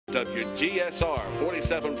WGSR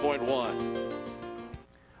 47.1.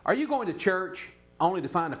 Are you going to church only to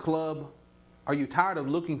find a club? Are you tired of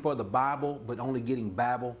looking for the Bible but only getting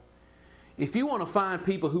babble? If you want to find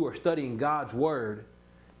people who are studying God's Word,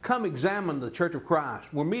 come examine the Church of Christ.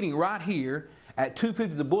 We're meeting right here at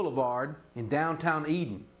 250 The Boulevard in downtown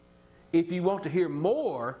Eden. If you want to hear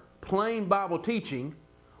more plain Bible teaching,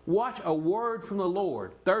 watch A Word from the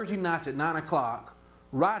Lord Thursday nights at 9 o'clock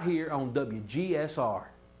right here on WGSR.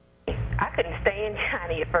 I couldn't stand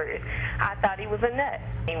Johnny at first. I thought he was a nut.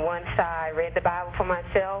 And once I read the Bible for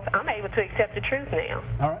myself, I'm able to accept the truth now.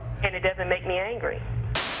 All right. And it doesn't make me angry.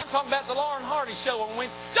 I'm talking about the Lauren Hardy show on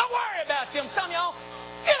Wednesday. Don't worry about them. Some of y'all,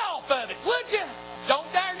 get off of it, would you? Don't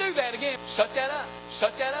dare do that again. Shut that up.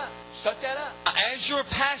 Shut that up. Shut that up. As your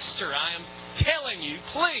pastor, I am telling you,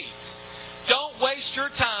 please, don't waste your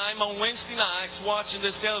time on Wednesday nights watching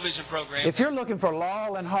this television program. If you're looking for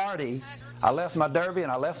Laurel and Hardy, I left my derby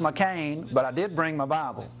and I left my cane, but I did bring my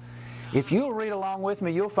Bible. If you'll read along with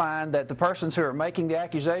me, you'll find that the persons who are making the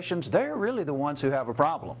accusations, they're really the ones who have a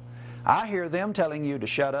problem. I hear them telling you to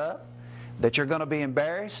shut up, that you're going to be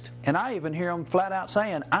embarrassed, and I even hear them flat out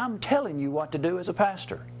saying, I'm telling you what to do as a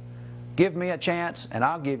pastor. Give me a chance and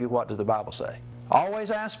I'll give you what does the Bible say. Always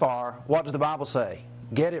ask for, what does the Bible say?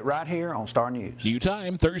 Get it right here on Star News. New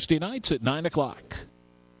time, Thursday nights at 9 o'clock.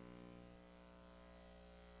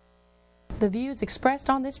 The views expressed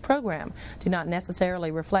on this program do not necessarily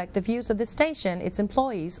reflect the views of the station, its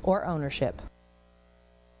employees, or ownership.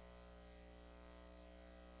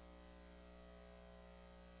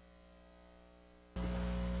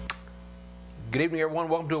 Good evening, everyone.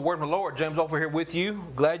 Welcome to A Word from the Lord. James over here with you.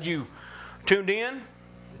 Glad you tuned in.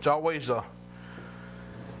 It's always a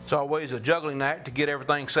juggling act to get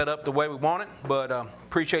everything set up the way we want it, but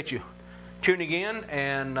appreciate you tuning in,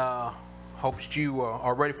 and hope that you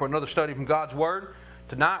are ready for another study from God's Word.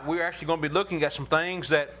 Tonight we're actually going to be looking at some things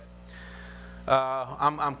that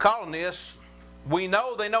I'm calling this, we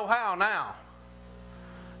know they know how now.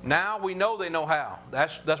 Now we know they know how.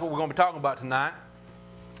 That's what we're going to be talking about tonight.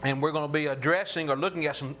 And we're going to be addressing or looking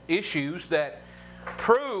at some issues that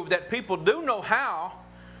prove that people do know how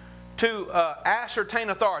to ascertain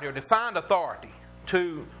authority or define authority,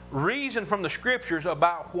 to reason from the Scriptures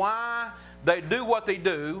about why they do what they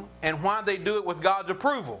do and why they do it with God's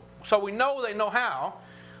approval. So we know they know how.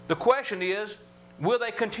 The question is, will they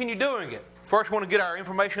continue doing it? First, we want to get our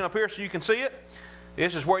information up here so you can see it.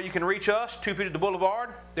 This is where you can reach us, 250 The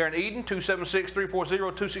Boulevard, there in Eden,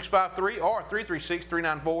 276-340-2653 or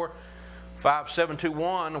 336-394-5721,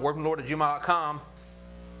 wordfromthelord@gmail.com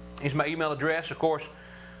is my email address. Of course,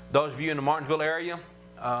 those of you in the Martinsville area,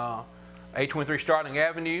 823 Starling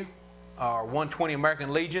Avenue, or 120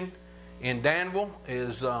 American Legion in Danville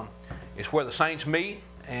is where the saints meet,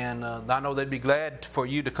 and I know they'd be glad for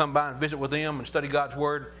you to come by and visit with them and study God's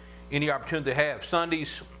Word any opportunity they have.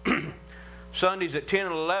 Sundays at 10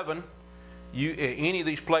 and 11, any of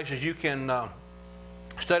these places you can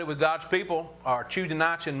study with God's people, or Tuesday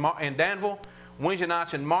nights in Danville, Wednesday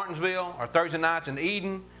nights in Martinsville, or Thursday nights in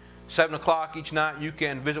Eden, 7 o'clock each night you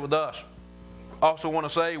can visit with us. Also want to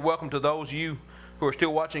say welcome to those of you who are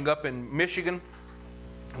still watching up in Michigan.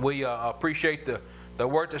 We appreciate the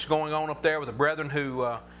work that's going on up there with the brethren who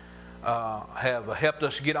have helped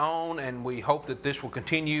us get on, and we hope that this will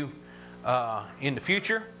continue in the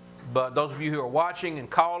future. But those of you who are watching and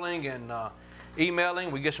calling and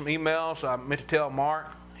emailing, we get some emails. I meant to tell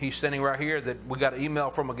Mark, he's standing right here, that we got an email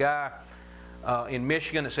from a guy in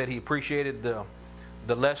Michigan that said he appreciated the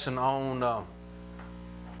lesson on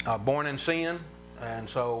born in sin, and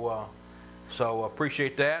so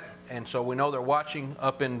appreciate that. And so we know they're watching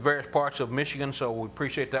up in various parts of Michigan, so we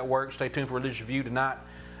appreciate that work. Stay tuned for Religious Review tonight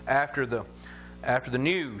after the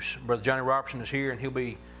news. Brother Johnny Robertson is here, and he'll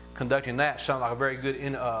be conducting that. Sounds like a very good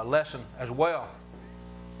lesson as well.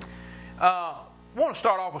 I want to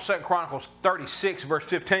start off with 2 Chronicles 36, verse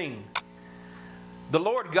 15. The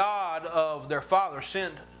Lord God of their father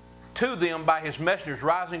sent to them by his messengers,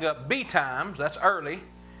 rising up betimes, that's early,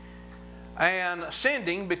 and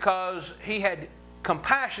sending, because he had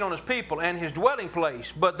compassion on his people and his dwelling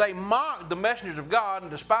place. But they mocked the messengers of God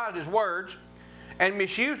and despised his words, and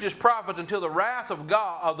misused his prophets, until the wrath of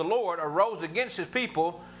God, of the Lord, arose against his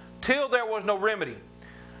people, till there was no remedy.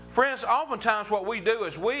 Friends, oftentimes what we do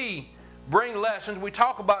is we bring lessons, we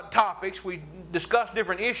talk about topics, we discuss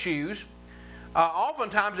different issues.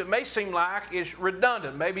 Oftentimes it may seem like it's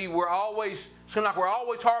redundant. Maybe we're always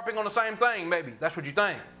harping on the same thing. Maybe that's what you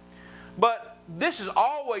think. But this has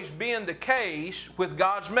always been the case with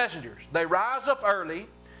God's messengers. They rise up early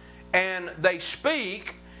and they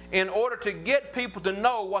speak in order to get people to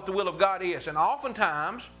know what the will of God is. And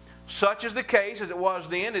oftentimes such is the case as it was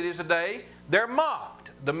then, it is today, they're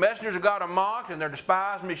mocked. The messengers of God are mocked, and they're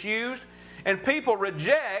despised, misused, and people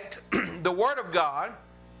reject the Word of God,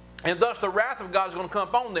 and thus the wrath of God is going to come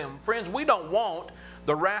upon them. Friends, we don't want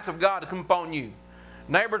the wrath of God to come upon you.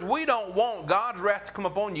 Neighbors, we don't want God's wrath to come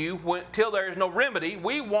upon you till there is no remedy.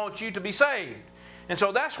 We want you to be saved. And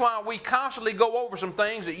so that's why we constantly go over some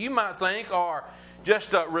things that you might think are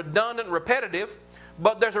just redundant, repetitive,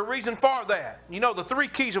 but there's a reason for that. You know, the three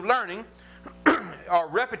keys of learning are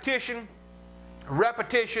repetition,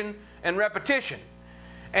 repetition, and repetition.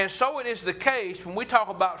 And so it is the case when we talk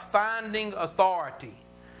about finding authority.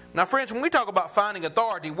 Now, friends, when we talk about finding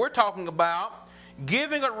authority, we're talking about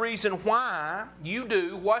giving a reason why you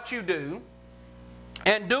do what you do,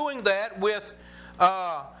 and doing that with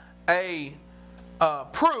a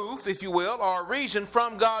proof, if you will, or a reason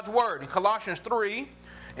from God's Word. In Colossians 3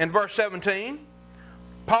 and verse 17,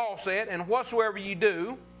 Paul said, "And whatsoever ye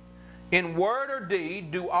do, in word or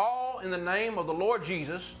deed, do all in the name of the Lord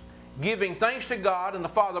Jesus, giving thanks to God and the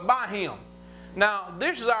Father by Him." Now,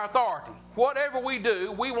 this is our authority. Whatever we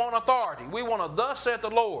do, we want authority. We want to thus saith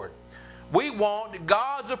the Lord. We want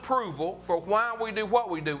God's approval for why we do what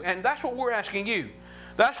we do. And that's what we're asking you.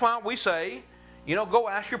 That's why we say, you know, go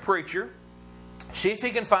ask your preacher. See if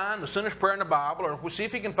he can find the sinner's prayer in the Bible, or see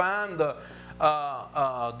if he can find the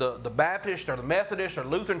Baptist or the Methodist or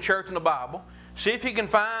Lutheran church in the Bible. See if he can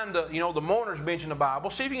find the mourner's bench in the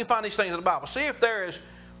Bible. See if he can find these things in the Bible. See if there is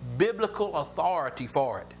biblical authority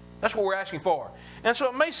for it. That's what we're asking for. And so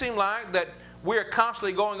it may seem like that we're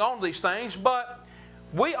constantly going on to these things, but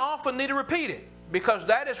we often need to repeat it, because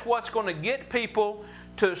that is what's going to get people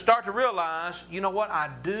to start to realize, you know what, I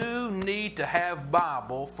do need to have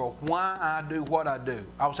Bible for why I do what I do.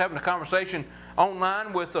 I was having a conversation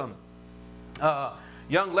online with a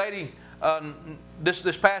young lady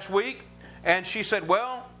this past week, and she said,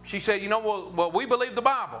 you know, well, we believe the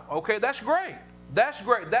Bible. Okay, that's great. That's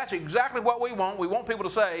great. That's exactly what we want. We want people to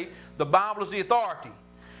say the Bible is the authority.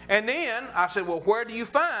 And then I said, well, where do you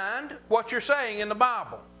find what you're saying in the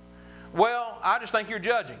Bible? Well, I just think you're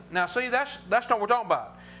judging. Now, see, that's not what we're talking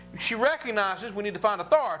about. She recognizes we need to find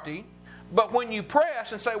authority, but when you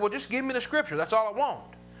press and say, well, just give me the Scripture, that's all I want.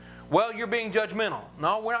 Well, you're being judgmental.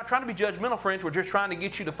 No, we're not trying to be judgmental, friends. We're just trying to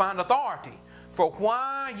get you to find authority for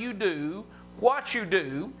why you do what you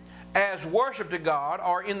do as worship to God,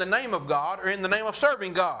 or in the name of God, or in the name of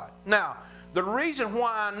serving God. Now, the reason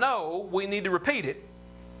why I know we need to repeat it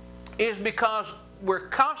is because we're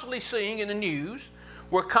constantly seeing in the news,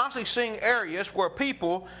 we're constantly seeing areas where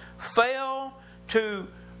people fail to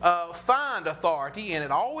find authority, and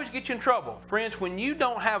it always gets you in trouble. Friends, when you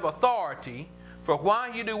don't have authority for why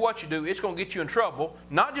you do what you do, it's going to get you in trouble,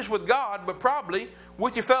 not just with God, but probably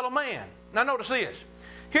with your fellow man. Now notice this.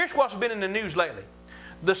 Here's what's been in the news lately.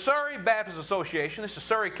 The Surry Baptist Association, this is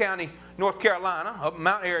Surry County, North Carolina, up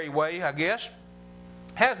Mount Airy way, I guess,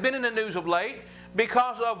 has been in the news of late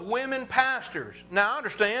because of women pastors. Now, I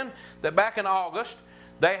understand that back in August,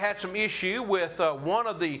 they had some issue with one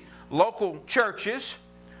of the local churches,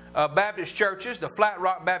 Baptist churches, the Flat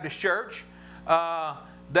Rock Baptist Church,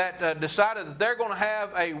 that decided that they're going to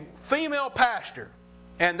have a female pastor.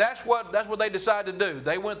 And that's what they decided to do.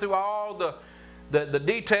 They went through all the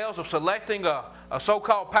details of selecting a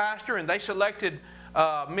so-called pastor, and they selected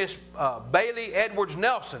Miss Bailey Edwards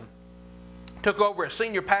Nelson, took over as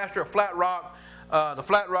senior pastor of Flat Rock, the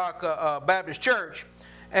Flat Rock Baptist Church.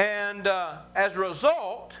 And as a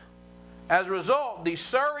result, the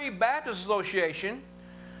Surry Baptist Association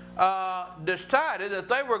decided that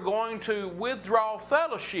they were going to withdraw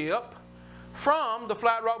fellowship from the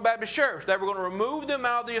Flat Rock Baptist Church. They were going to remove them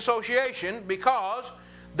out of the association because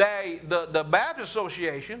the Baptist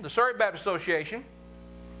Association, the Surry Baptist Association,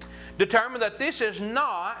 determined that this is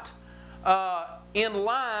not in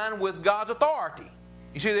line with God's authority.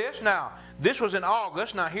 You see this? Now, this was in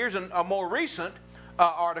August. Now, here's a more recent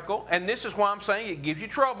article, and this is why I'm saying it gives you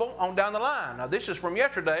trouble on down the line. Now, this is from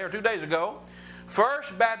yesterday or 2 days ago.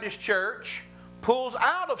 First Baptist Church pulls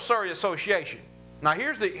out of Surry Association. Now,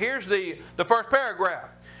 here's the first paragraph.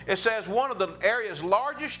 It says, one of the area's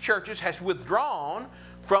largest churches has withdrawn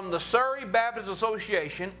from the Surry Baptist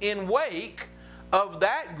Association in wake of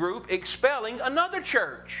that group expelling another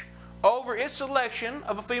church over its selection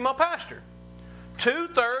of a female pastor.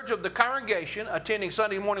 2/3 of the congregation attending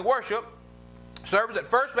Sunday morning worship service at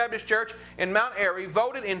First Baptist Church in Mount Airy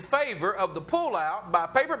voted in favor of the pullout by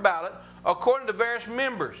paper ballot according to various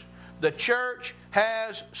members. The church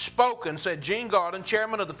has spoken, said Gene Garland,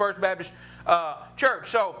 chairman of the First Baptist Church.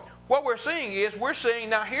 So what we're seeing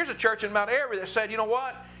now here's a church in Mount Airy that said, you know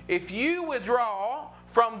what? If you withdraw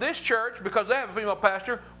from this church, because they have a female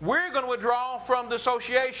pastor, we're going to withdraw from the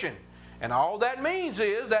association. And all that means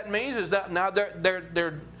is that now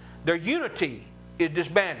their unity is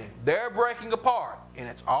disbanding. They're breaking apart. And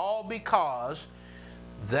it's all because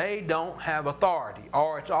they don't have authority.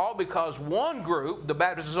 Or it's all because one group, the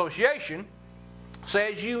Baptist Association,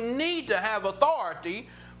 says you need to have authority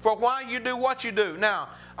for why you do what you do. Now,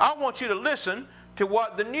 I want you to listen to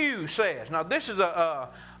what the news says. Now, this is a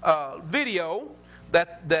video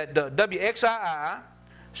that WXII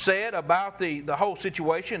said about the whole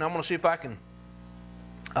situation. I'm going to see if I can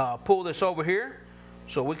pull this over here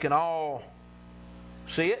so we can all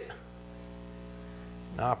see it.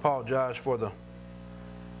 Now, I apologize for the...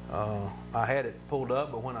 I had it pulled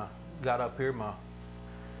up, but when I got up here, my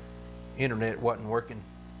internet wasn't working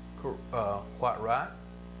quite right.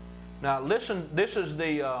 Now, listen, this is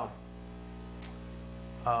the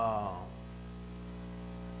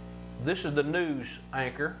news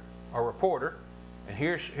anchor or reporter, and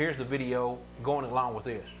here's the video going along with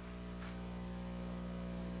this.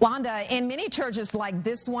 Wanda, in many churches like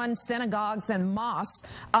this one, synagogues and mosques,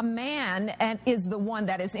 a man is the one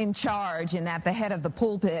that is in charge and at the head of the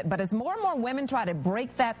pulpit. But as more and more women try to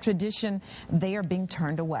break that tradition, they are being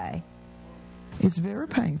turned away. It's very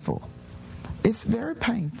painful. It's very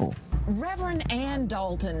painful. Reverend Ann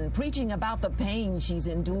Dalton preaching about the pain she's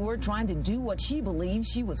endured trying to do what she believes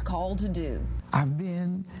she was called to do. I've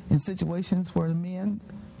been in situations where the men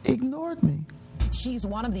ignored me. She's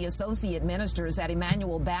one of the associate ministers at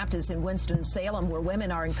Emmanuel Baptist in Winston-Salem, where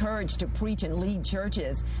women are encouraged to preach and lead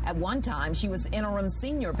churches. At one time, she was interim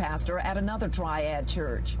senior pastor at another triad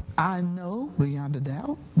church. I know beyond a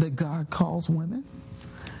doubt that God calls women,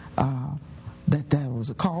 that there was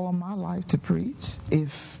a call on my life to preach.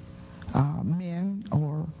 If men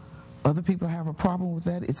or other people have a problem with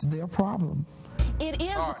that, it's their problem. It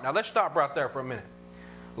is. All right, now let's stop right there for a minute.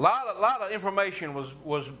 A lot of information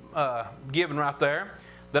was given right there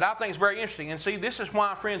that I think is very interesting. And see, this is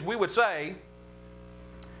why, friends, we would say,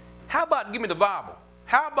 how about give me the Bible?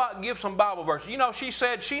 How about give some Bible verses? You know, she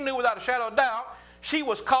said she knew without a shadow of doubt she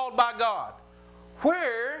was called by God.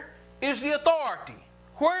 Where is the authority?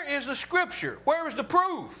 Where is the Scripture? Where is the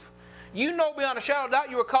proof? You know beyond a shadow of doubt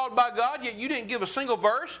you were called by God, yet you didn't give a single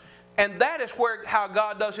verse, and that is how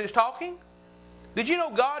God does His talking. Did you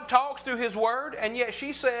know God talks through His Word? And yet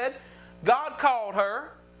she said God called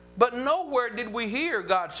her, but nowhere did we hear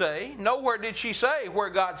God say, nowhere did she say where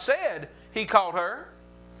God said He called her.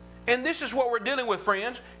 And this is what we're dealing with,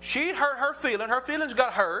 friends. She hurt her feelings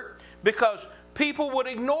got hurt because people would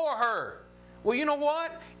ignore her. Well, you know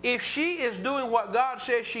what? If she is doing what God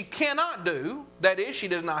says she cannot do, that is, she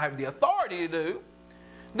does not have the authority to do,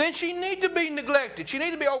 then she needs to be neglected. She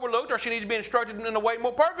needs to be overlooked, or she needs to be instructed in a way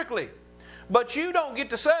more perfectly. But you don't get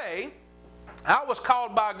to say, I was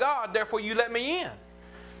called by God, therefore you let me in.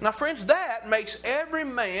 Now, friends, that makes every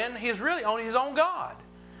man really only his own God.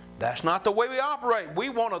 That's not the way we operate. We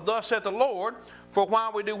want to thus saith the Lord for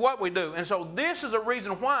why we do what we do. And so this is the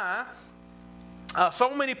reason why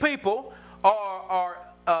so many people are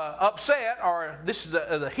upset, or this is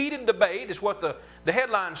the heated debate, is what the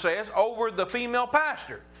headline says, over the female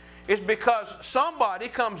pastor. It's because somebody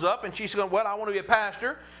comes up and she's going, well, I want to be a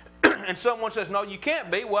pastor. And someone says, no, you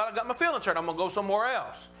can't be. Well, I got my feelings hurt. I'm going to go somewhere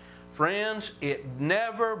else. Friends, it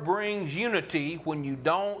never brings unity when you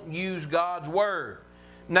don't use God's Word.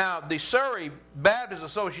 Now, the Surry Baptist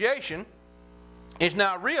Association is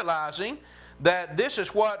now realizing that this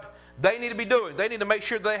is what they need to be doing. They need to make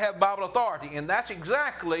sure they have Bible authority. And that's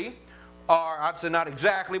exactly, or I'd say not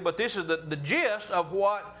exactly, but this is the gist of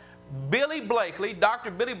what Billy Blakely,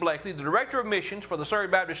 Dr. Billy Blakely, the Director of Missions for the Surry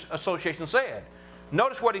Baptist Association, said.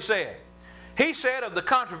 Notice what he said. He said of the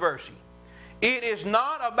controversy, it is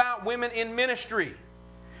not about women in ministry.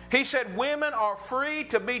 He said women are free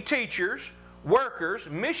to be teachers, workers,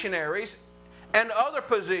 missionaries, and other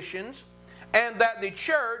positions, and that the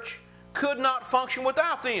church could not function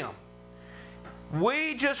without them.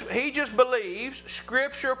 He just believes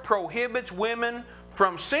Scripture prohibits women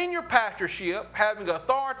from senior pastorship having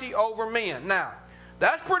authority over men. Now,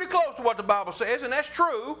 that's pretty close to what the Bible says, and that's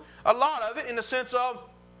true, a lot of it, in the sense of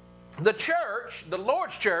the church, the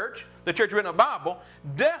Lord's church, the church written in the Bible,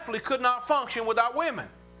 definitely could not function without women.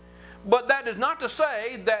 But that is not to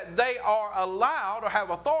say that they are allowed or have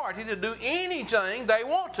authority to do anything they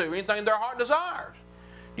want to, anything their heart desires.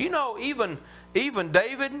 Do you know even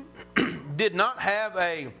David did not have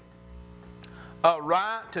a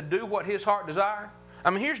right to do what his heart desired? I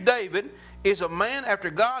mean, here's David, is a man after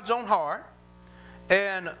God's own heart,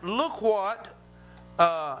 and look what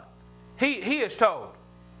he is told.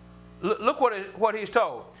 Look what he's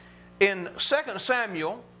told. in 2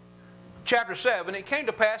 Samuel chapter 7, it came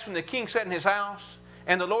to pass when the king sat in his house,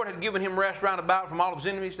 and the Lord had given him rest round about from all of his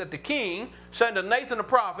enemies, that the king said to Nathan the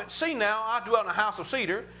prophet, See now, I dwell in a house of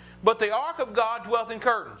cedar, but the ark of God dwelleth in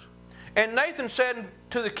curtains. And Nathan said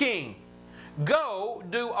to the king, Go,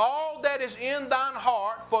 do all that is in thine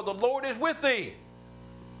heart, for the Lord is with thee.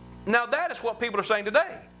 Now that is what people are saying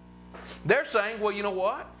today. They're saying, well, you know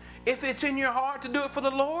what? If it's in your heart to do it for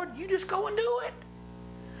the Lord, you just go and do it.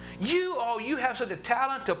 You have such a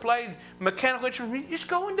talent to play mechanical instruments, just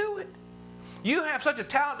go and do it. You have such a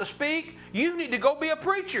talent to speak, you need to go be a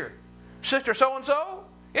preacher. Sister so-and-so,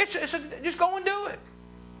 just go and do it.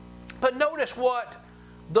 But notice what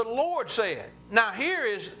the Lord said. Now here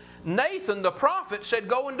is Nathan the prophet said,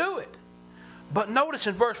 go and do it. But notice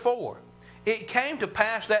in verse 4, it came to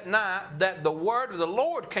pass that night that the word of the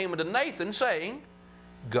Lord came unto Nathan, saying,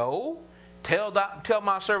 Go, tell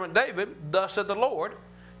my servant David, thus saith the Lord,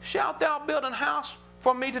 Shalt thou build an house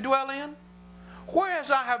for me to dwell in? Whereas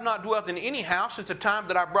I have not dwelt in any house since the time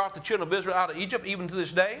that I brought the children of Israel out of Egypt, even to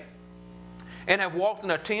this day, and have walked in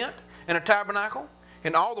a tent and a tabernacle,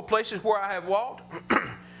 in all the places where I have walked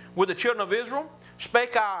with the children of Israel,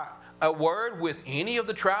 spake I a word with any of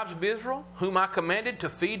the tribes of Israel, whom I commanded to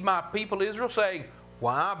feed my people Israel, saying,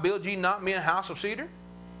 Why build ye not me a house of cedar?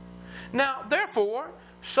 Now, therefore,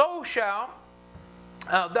 so shalt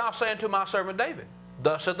thou say unto my servant David,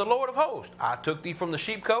 Thus saith the Lord of hosts, I took thee from the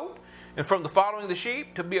sheepcote, and from the following of the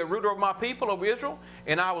sheep, to be a ruler of my people over Israel,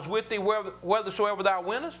 and I was with thee whithersoever thou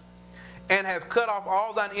wentest, and have cut off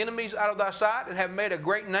all thine enemies out of thy sight, and have made a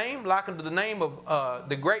great name, like unto the name of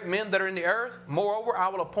the great men that are in the earth. Moreover, I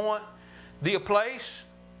will appoint thee a place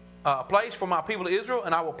for my people Israel,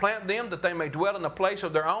 and I will plant them, that they may dwell in a place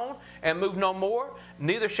of their own, and move no more.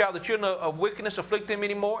 Neither shall the children of wickedness afflict them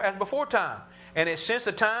any more, as before time. And it's since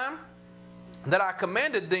the time that I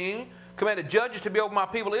commanded judges to be over my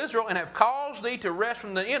people Israel, and have caused thee to rest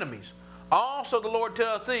from the enemies. Also the Lord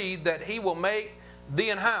telleth thee that he will make thee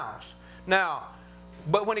an house. Now,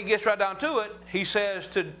 but when he gets right down to it, he says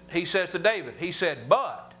to David,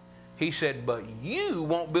 but you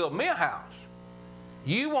won't build me a house.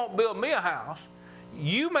 You won't build me a house.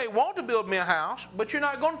 You may want to build me a house, but you're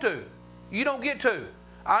not going to. You don't get to.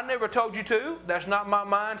 I never told you to. That's not my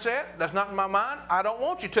mindset. That's not in my mind. I don't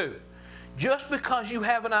want you to. Just because you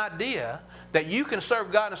have an idea that you can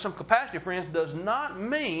serve God in some capacity, friends, does not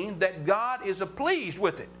mean that God is pleased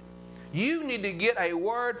with it. You need to get a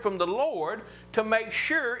word from the Lord to make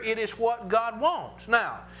sure it is what God wants.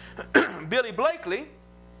 Now, Billy Blakely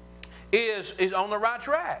is on the right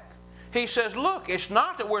track. He says, look, it's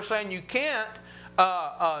not that we're saying you can't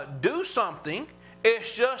do something.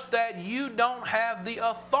 It's just that you don't have the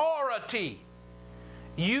authority.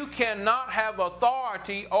 You cannot have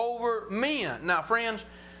authority over men. Now, friends,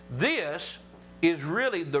 this is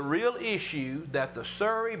really the real issue that the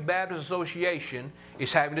Surry Baptist Association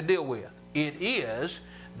is having to deal with. It is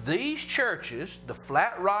these churches, the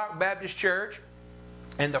Flat Rock Baptist Church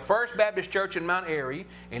and the First Baptist Church in Mount Airy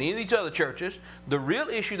and any of these other churches, the real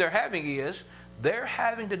issue they're having is they're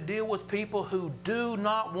having to deal with people who do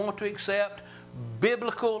not want to accept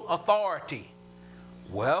biblical authority.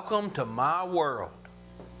 Welcome to my world.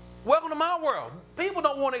 Welcome to my world. People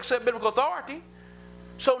don't want to accept biblical authority.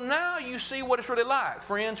 So now you see what it's really like.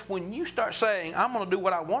 Friends, when you start saying, I'm going to do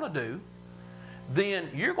what I want to do, then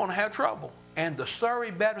you're going to have trouble. And the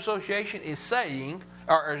Surry Baptist Association is saying,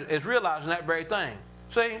 or is realizing that very thing.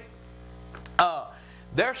 See,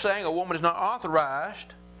 they're saying a woman is not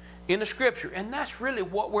authorized in the Scripture. And that's really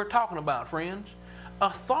what we're talking about, friends.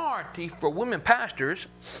 Authority for women pastors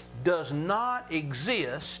does not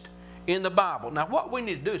exist in the Bible. Now, what we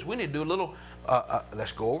need to do is we need to do a little,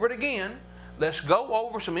 let's go over it again. Let's go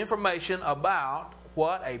over some information about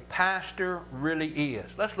what a pastor really is.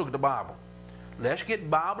 Let's look at the Bible. Let's get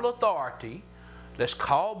Bible authority. Let's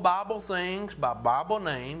call Bible things by Bible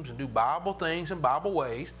names and do Bible things in Bible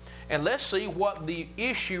ways. And let's see what the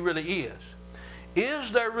issue really is.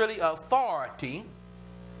 Is there really authority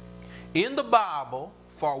in the Bible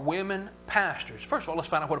for women pastors? First of all, let's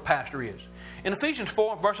find out what a pastor is. In Ephesians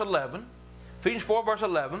 4 verse 11,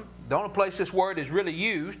 the only place this word is really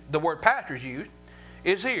used, the word pastor is used,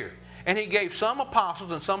 is here. And he gave some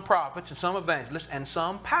apostles and some prophets and some evangelists and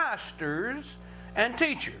some pastors and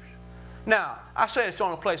teachers. Now, I said it's the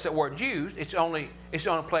only place that word's used. It's the only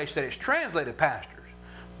place that it's translated pastors.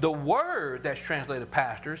 The word that's translated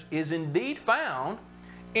pastors is indeed found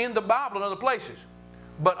in the Bible and other places.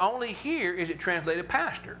 But only here is it translated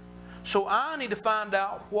pastor. So I need to find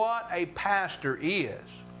out what a pastor is.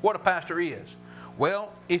 What a pastor is.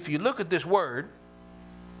 Well, if you look at this word,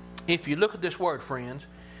 friends,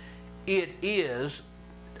 it is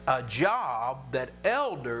a job that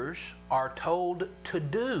elders are told to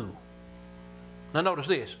do. Now notice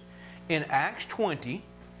this. In Acts 20,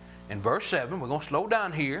 in verse 7, we're going to slow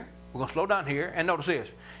down here. And notice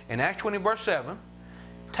this. In Acts 20, verse 7,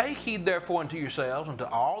 take heed therefore unto yourselves and to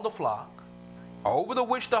all the flock, over the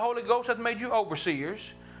which the Holy Ghost hath made you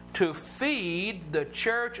overseers, to feed the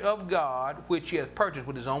church of God, which he hath purchased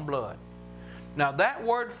with his own blood. Now that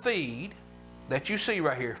word feed that you see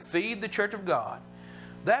right here, feed the church of God,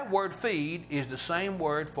 that word feed is the same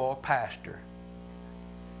word for pastor.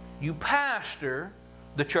 You pastor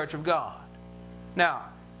the church of God. Now,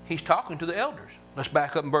 he's talking to the elders. Let's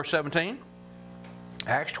back up in verse 17.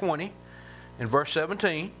 Acts 20, in verse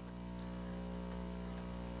 17.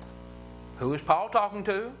 Who is Paul talking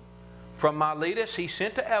to? From Miletus he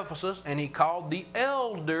sent to Ephesus, and he called the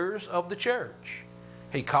elders of the church.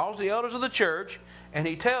 He calls the elders of the church, and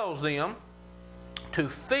he tells them to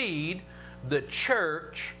feed the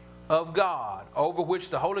church of God, over which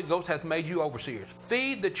the Holy Ghost hath made you overseers.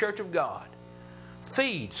 Feed the church of God.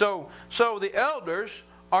 Feed. So the elders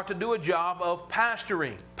are to do a job of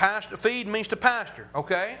pastoring. Feed means to pastor.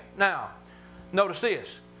 Okay? Now, notice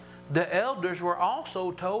this. The elders were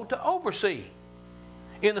also told to oversee.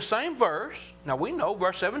 In the same verse, now we know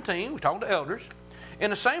verse 17, we're talking to elders.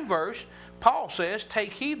 In the same verse, Paul says,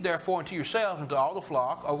 take heed therefore unto yourselves and to all the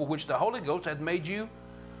flock, over which the Holy Ghost hath made you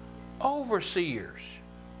overseers.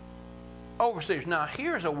 Overseers. Now,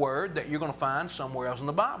 here's a word that you're going to find somewhere else in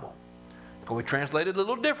the Bible. Because we translate it a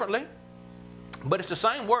little differently. But it's the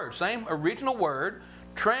same word, same original word,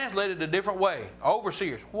 translated a different way.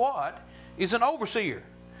 Overseers. What is an overseer?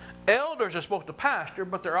 Elders are supposed to pastor,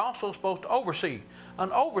 but they're also supposed to oversee.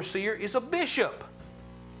 An overseer is a bishop.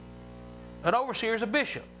 An overseer is a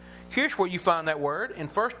bishop. Here's where you find that word in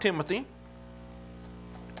 1 Timothy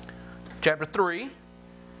chapter 3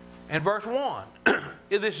 and verse 1.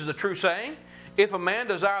 This is a true saying. If a man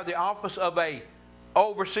desire the office of an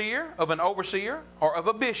overseer, or of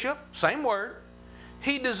a bishop, same word,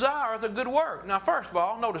 he desireth a good work. Now, first of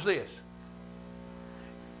all, notice this.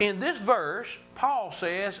 In this verse, Paul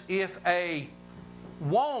says if a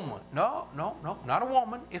woman, not a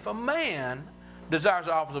woman, if a man desires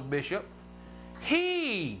the office of bishop,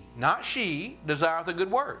 he, not she, desireth a good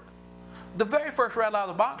work. The very first right out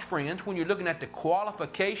of the box, friends, when you're looking at the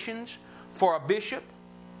qualifications for a bishop,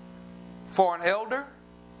 for an elder,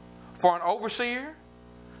 for an overseer,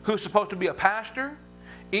 who's supposed to be a pastor,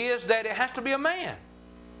 is that it has to be a man.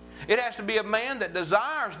 It has to be a man that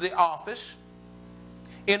desires the office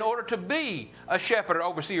in order to be a shepherd, or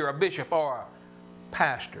overseer, a bishop, or a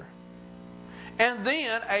pastor. And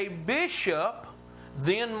then a bishop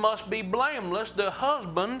then must be blameless, the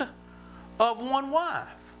husband of one wife.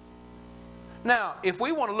 Now, if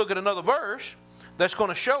we want to look at another verse that's going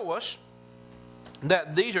to show us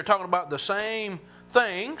that these are talking about the same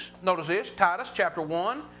things, notice this, Titus chapter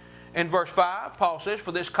 1 and verse 5, Paul says,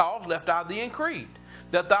 for this cause left I thee in Crete,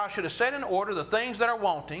 that thou shouldest set in order the things that are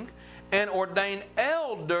wanting, and ordain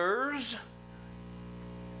elders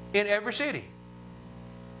in every city.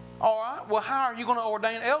 All right, well, how are you going to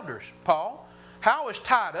ordain elders, Paul? How is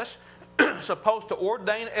Titus supposed to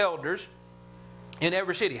ordain elders in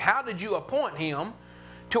every city? How did you appoint him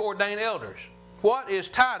to ordain elders? What is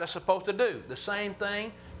Titus supposed to do? The same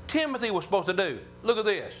thing Timothy was supposed to do. Look at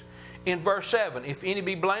this. In verse 7, if any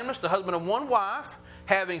be blameless, the husband of one wife,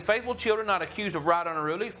 having faithful children, not accused of right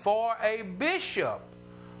unruly, for a bishop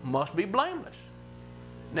must be blameless.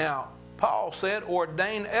 Now, Paul said,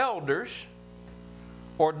 ordain elders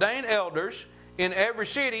in every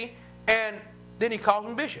city, and then he calls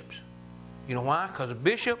them bishops. You know why? Because a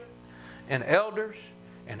bishop and elders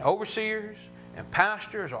and overseers and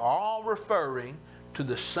pastors are all referring to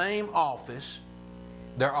the same office.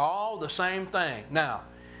 They're all the same thing. Now,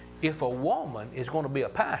 if a woman is going to be a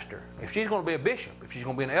pastor, if she's going to be a bishop, if she's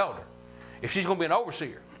going to be an elder, if she's going to be an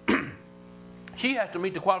overseer, she has to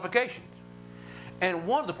meet the qualifications. And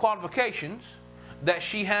one of the qualifications that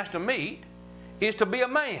she has to meet is to be a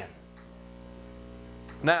man.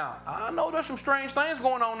 Now, I know there's some strange things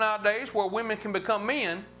going on nowadays where women can become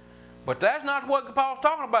men, but that's not what Paul's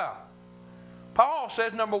talking about. Paul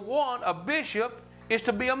says, number one, a bishop is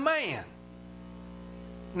to be a man.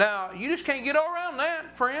 Now, you just can't get around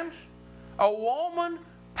that, friends. A woman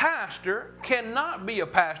pastor cannot be a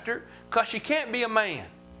pastor because she can't be a man.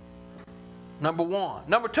 Number one.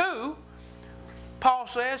 Number two, Paul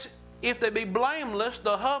says, if they be blameless,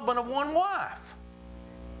 the husband of one wife.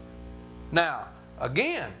 Now,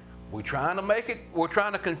 again, we're trying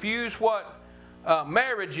to confuse what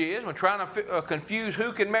marriage is. We're trying to confuse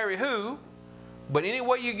who can marry who. But any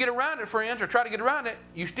way you get around it, friends, or try to get around it,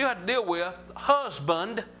 you still have to deal with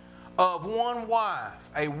husband of one wife.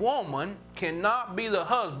 A woman cannot be the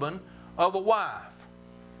husband of a wife.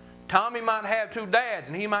 Tommy might have two dads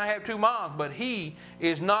and he might have two moms, but he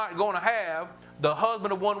is not going to have the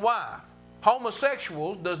husband of one wife.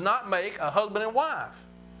 Homosexuals does not make a husband and wife.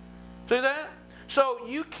 See that? So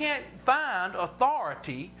you can't find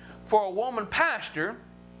authority for a woman pastor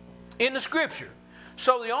in the Scripture.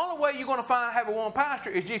 So the only way you're going to have a woman pastor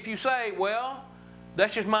is if you say, well,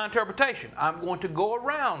 that's just my interpretation. I'm going to go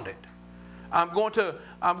around it. I'm going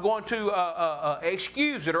to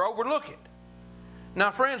excuse it or overlook it. Now,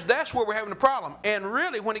 friends, that's where we're having a problem. And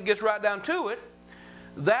really, when it gets right down to it,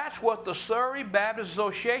 that's what the Surry Baptist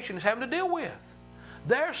Association is having to deal with.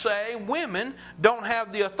 They're saying women don't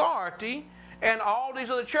have the authority, and all these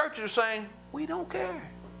other churches are saying, we don't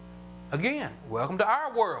care. Again, welcome to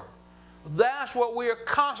our world. That's what we are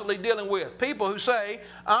constantly dealing with. People who say,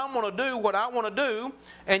 I'm going to do what I want to do,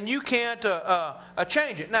 and you can't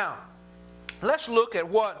change it. Now, let's look at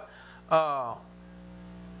what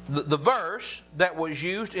the verse that was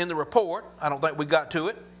used in the report. I don't think we got to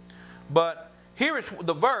it. But here is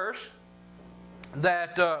the verse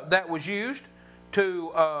that was used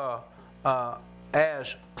to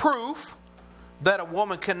as proof that a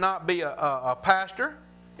woman cannot be a pastor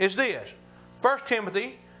is this. 1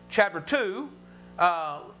 Timothy chapter 2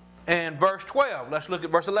 and verse 12. Let's look at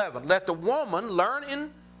verse 11. Let the woman learn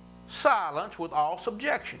in silence with all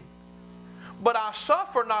subjection. But I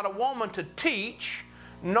suffer not a woman to teach,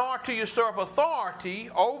 nor to usurp authority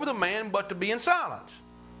over the man, but to be in silence.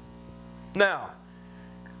 Now,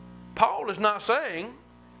 Paul is not saying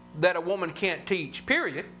that a woman can't teach,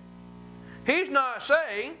 period. He's not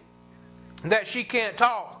saying that she can't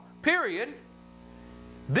talk, period.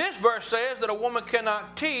 This verse says that a woman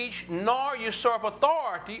cannot teach nor usurp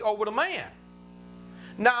authority over the man.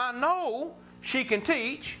 Now, I know she can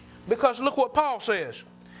teach because look what Paul says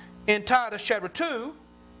in Titus chapter 2.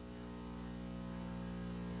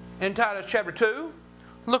 In Titus chapter 2,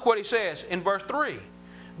 look what he says in verse 3.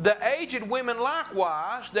 The aged women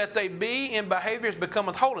likewise, that they be in behaviors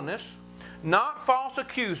becometh holiness, not false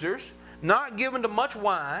accusers, not given to much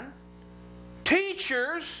wine,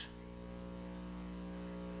 teachers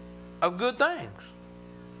of good things.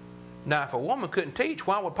 Now, if a woman couldn't teach,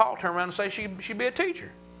 why would Paul turn around and say she'd be a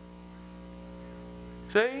teacher?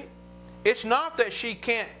 See? It's not that she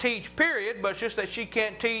can't teach, period, but it's just that she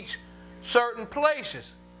can't teach certain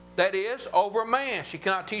places. That is, over a man. She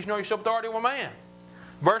cannot teach nor usurp authority over a man.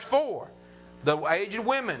 Verse 4. The aged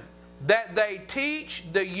women, that they teach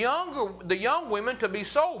the young women to be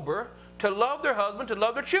sober, to love their husband, to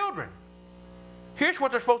love their children. Here's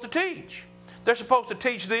what they're supposed to teach. They're supposed to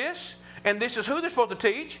teach this, and this is who they're supposed to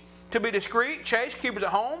teach: to be discreet, chaste, keepers at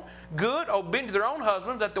home, good, obedient to their own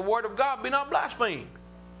husbands, that the word of God be not blasphemed.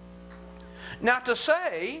 Now, to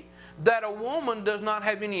say that a woman does not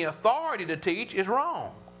have any authority to teach is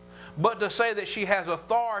wrong. But to say that she has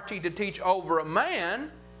authority to teach over a man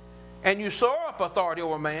and usurp authority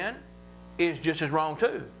over a man is just as wrong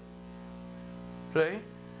too. See?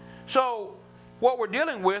 So, what we're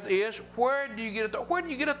dealing with is where do you get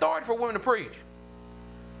authority for women to preach?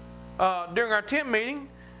 During our tent meeting,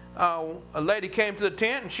 a lady came to the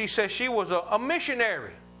tent and she said she was a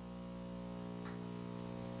missionary.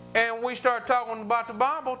 And we started talking about the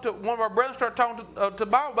Bible. One of our brethren started talking to the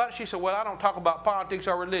Bible about it. She said, well, I don't talk about politics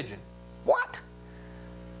or religion. What?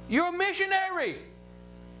 You're a missionary.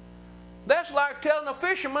 That's like telling a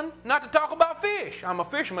fisherman not to talk about fish. I'm a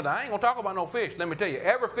fisherman. I ain't going to talk about no fish. Let me tell you,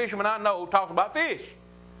 every fisherman I know talks about fish.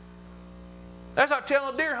 That's like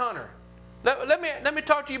telling a deer hunter. Let me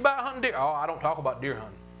talk to you about hunting deer. Oh, I don't talk about deer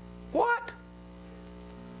hunting. What?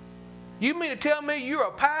 You mean to tell me you're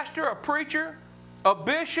a pastor, a preacher, a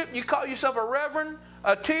bishop, you call yourself a reverend,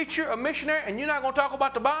 a teacher, a missionary, and you're not going to talk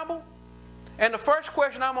about the Bible? And the first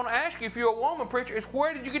question I'm going to ask you if you're a woman preacher is,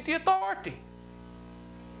 where did you get the authority?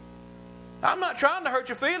 I'm not trying to hurt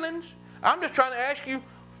your feelings. I'm just trying to ask you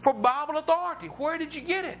for Bible authority. Where did you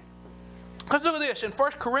get it? Because look at this. In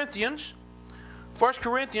 1 Corinthians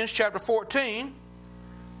chapter 14,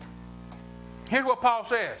 here's what Paul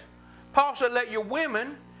says. Paul said, let your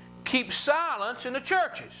women keep silence in the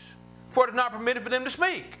churches, for it is not permitted for them to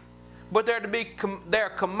speak. But they are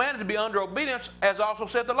commanded to be under obedience, as also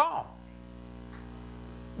said the law.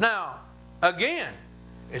 Now, again,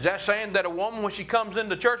 is that saying that a woman, when she comes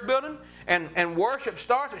into the church building and worship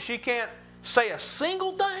starts, that she can't say a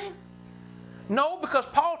single thing? No, because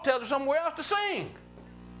Paul tells her somewhere else to sing.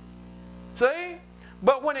 See?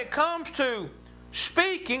 But when it comes to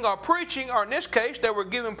speaking or preaching, or in this case, they were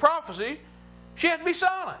giving prophecy, she had to be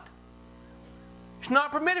silent. It's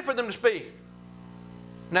not permitted for them to speak.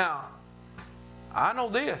 Now, I know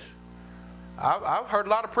this. I've heard a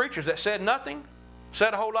lot of preachers that said nothing,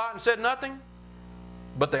 said a whole lot and said nothing,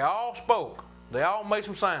 but they all spoke. They all made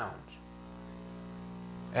some sounds.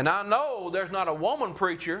 And I know there's not a woman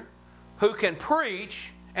preacher who can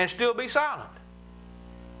preach and still be silent.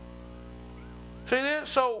 See this?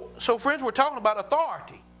 So friends, we're talking about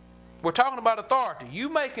authority. We're talking about authority. You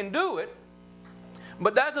can do it,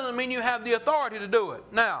 but that doesn't mean you have the authority to do it.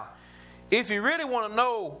 Now, if you really want to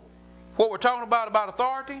know what we're talking about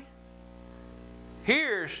authority,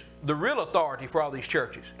 here's the real authority for all these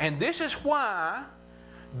churches. And this is why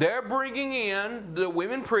they're bringing in the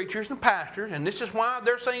women preachers and pastors, and this is why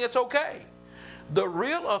they're saying it's okay. The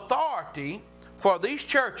real authority for these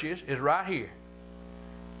churches is right here.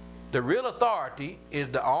 The real authority is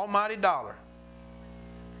the almighty dollar.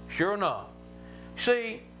 Sure enough.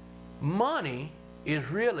 See, money is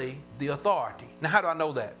really the authority. Now, how do I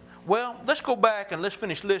know that? Well, let's go back and let's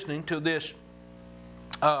finish listening to this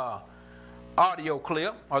audio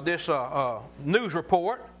clip or this news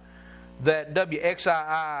report that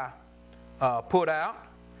WXII put out,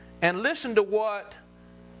 and listen to what.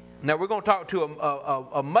 Now we're going to talk to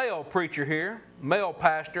a male preacher here, male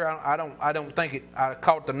pastor. I don't think I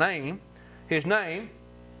caught his name.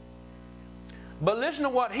 But listen to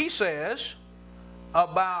what he says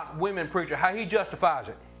about women preachers, how he justifies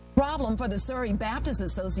it. Problem for the Surry Baptist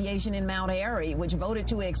Association in Mount Airy, which voted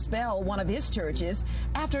to expel one of his churches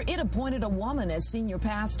after it appointed a woman as senior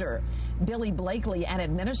pastor. Billy Blakely, an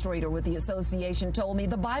administrator with the association, told me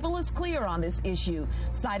the Bible is clear on this issue,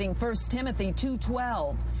 citing 1 Timothy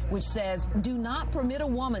 2:12, which says, "Do not permit a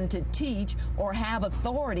woman to teach or have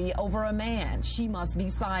authority over a man. She must be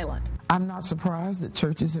silent." I'm not surprised that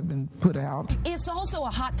churches have been put out. It's also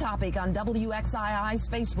a hot topic on WXII's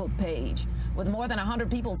Facebook page. With more than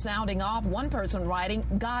 100 people sounding off, one person writing,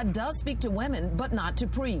 "God does speak to women, but not to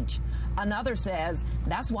preach." Another says,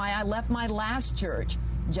 "That's why I left my last church.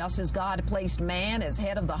 Just as God placed man as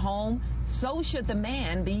head of the home, so should the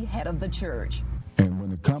man be head of the church." And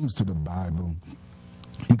when it comes to the Bible,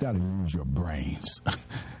 you got to use your brains.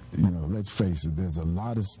 Let's face it, there's a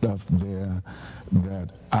lot of stuff there that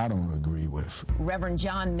I don't agree with. Reverend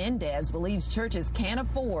John Mendez believes churches can't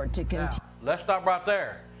afford to continue. Let's stop right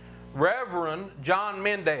there. Reverend John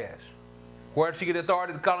Mendez. Where does he get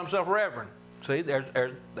authority to call himself Reverend? See,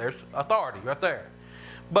 there's authority right there.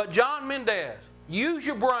 But John Mendez, use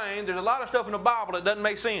your brain. There's a lot of stuff in the Bible that doesn't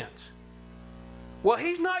make sense. Well,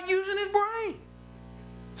 he's not using his brain.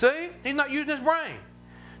 See? He's not using his brain.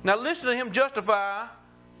 Now listen to him justify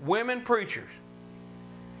women preachers.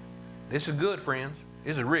 This is good, friends.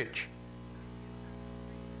 This is rich.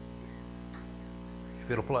 If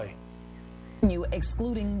it'll play. You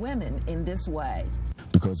excluding women in this way.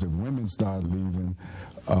 Because if women start leaving,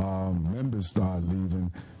 members start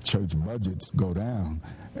leaving, church budgets go down.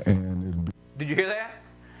 And it'll be. Did you hear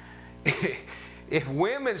that? If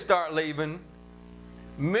women start leaving,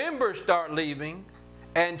 members start leaving,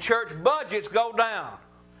 and church budgets go down.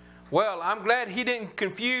 Well, I'm glad he didn't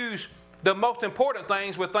confuse the most important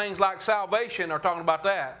things with things like salvation or talking about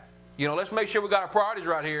that. Let's make sure we got our priorities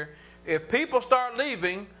right here. If people start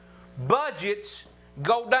leaving, budgets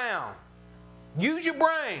go down. Use your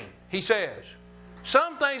brain, he says.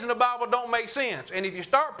 Some things in the Bible don't make sense. And if you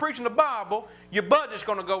start preaching the Bible, your budget's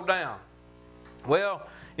going to go down. Well,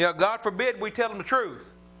 God forbid we tell them the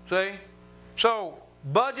truth. See? So,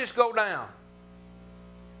 budgets go down.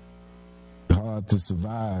 Hard to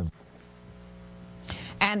survive.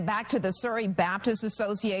 And back to the Surry Baptist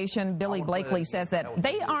Association, Billy Blakely says that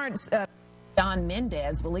they aren't. John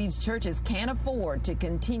Mendez believes churches can't afford to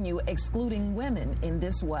continue excluding women in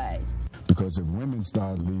this way. Because if women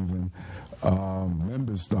start leaving,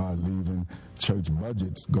 members start leaving, church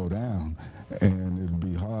budgets go down, and it'll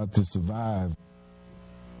be hard to survive.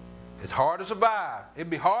 It's hard to survive. It'd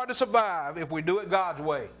be hard to survive if we do it God's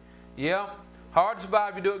way. Yeah, hard to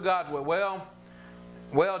survive if you do it God's way.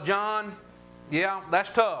 Well, John, yeah, that's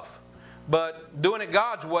tough. But doing it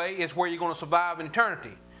God's way is where you're going to survive in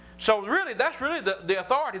eternity. So really, that's really the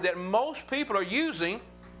authority that most people are using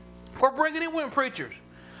for bringing in women preachers.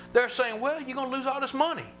 They're saying, well, you're going to lose all this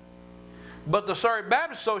money. But the Surry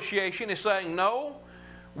Baptist Association is saying, no,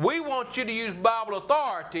 we want you to use Bible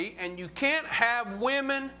authority, and you can't have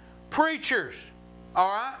women preachers. All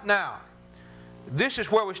right? Now, this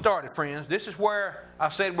is where we started, friends. This is where I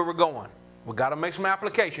said we were going. We've got to make some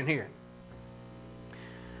application here.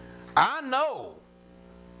 I know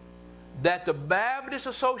that the Baptist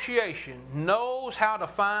Association knows how to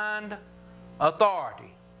find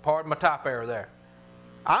authority. Pardon my type error there.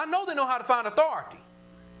 I know they know how to find authority.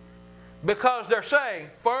 Because they're saying,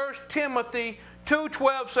 1 Timothy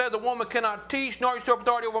 2:12 says the woman cannot teach nor usurp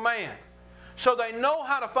authority over man. So they know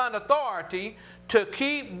how to find authority to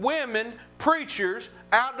keep women preachers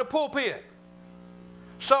out of the pulpit.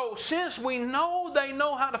 So since we know they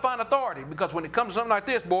know how to find authority, because when it comes to something like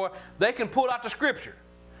this, boy, they can pull out the Scripture.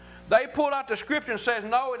 They pull out the Scripture and says,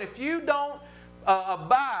 no, and if you don't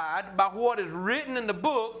abide by what is written in the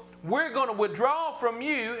book, we're going to withdraw from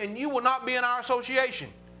you and you will not be in our association.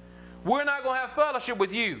 We're not going to have fellowship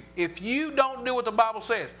with you if you don't do what the Bible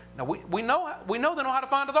says. Now, we know they know how to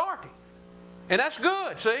find authority. And that's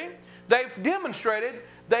good, see? They've demonstrated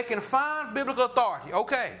they can find biblical authority.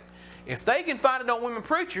 Okay, if they can find it on women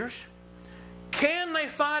preachers, can they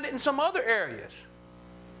find it in some other areas?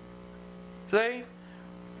 See?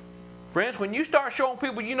 Friends, when you start showing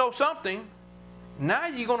people you know something, now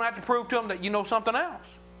you're going to have to prove to them that you know something else.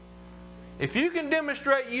 If you can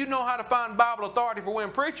demonstrate you know how to find Bible authority for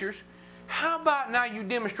women preachers, how about now you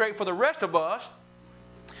demonstrate for the rest of us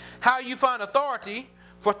how you find authority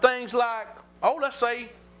for things like, let's say,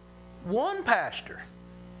 one pastor.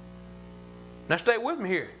 Now stay with me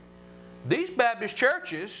here. These Baptist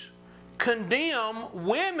churches condemn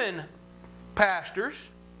women pastors,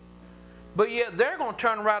 but yet they're going to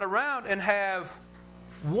turn right around and have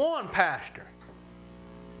one pastor.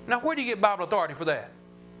 Now where do you get Bible authority for that?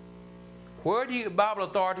 Where do you get Bible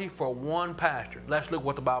authority for one pastor? Let's look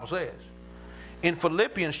what the Bible says. In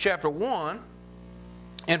Philippians chapter 1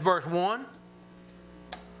 and verse 1,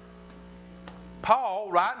 Paul,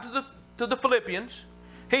 writing to the Philippians,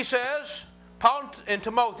 he says, Paul and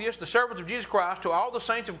Timotheus, the servants of Jesus Christ, to all the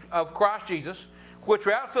saints of Christ Jesus, which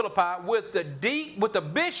are at Philippi, with the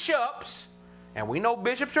bishops, and we know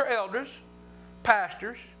bishops are elders,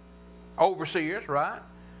 pastors, overseers, right?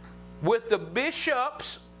 With the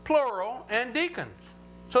bishops, plural, and deacons.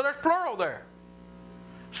 So there's plural there.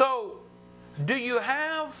 So, do you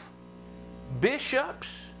have bishops,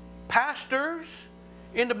 pastors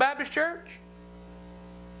in the Baptist church?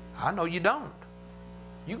 I know you don't.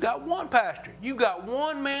 You got one pastor. You got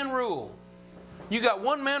one man rule. You got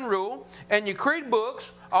one man rule, and your creed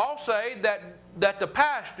books all say that the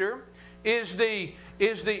pastor is the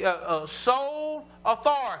sole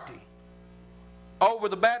authority over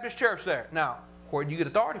the Baptist church there. Now, where do you get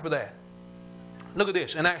authority for that? Look at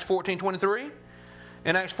this in Acts 14:23.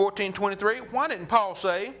 In Acts 14:23, why didn't Paul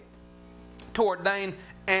say to ordain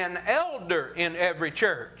an elder in every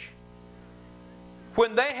church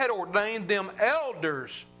when they had ordained them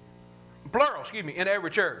elders, plural, in every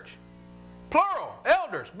church? Plural,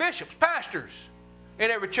 elders, bishops, pastors in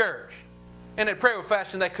every church. And at prayer with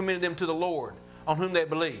fasting, they commended them to the Lord on whom they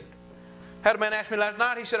believed. Had a man ask me last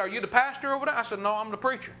night, he said, "Are you the pastor over there?" I said, "No, I'm the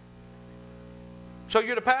preacher." "So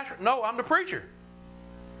you're the pastor?" "No, I'm the preacher."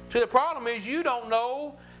 See, the problem is you don't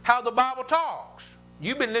know how the Bible talks.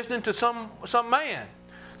 You've been listening to some man.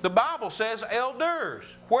 The Bible says elders.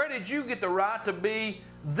 Where did you get the right to be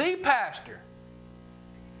the pastor?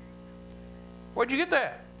 Where'd you get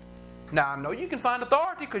that? Now, I know you can find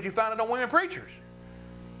authority because you found it on women preachers.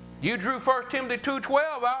 You drew 1 Timothy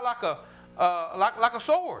 2:12 out like a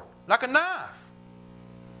sword, like a knife.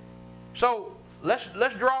 So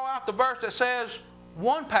let's draw out the verse that says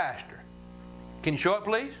one pastor. Can you show it,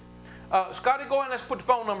 please? Scotty, go ahead and let's put the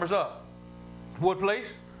phone numbers up. Would,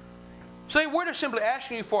 please? See, we're just simply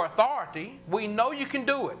asking you for authority. We know you can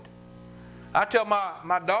do it. I tell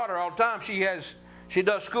my daughter all the time, she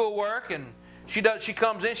does schoolwork and she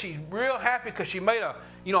comes in, she's real happy because she made an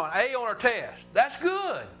A on her test. That's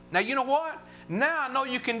good. Now you know what? Now I know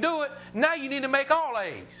you can do it. Now you need to make all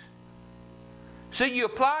A's. See, you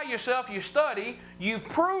apply yourself, you study, you've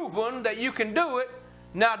proven that you can do it.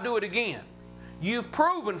 Now do it again. You've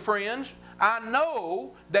proven, friends, I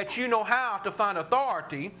know that you know how to find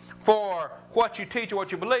authority for what you teach or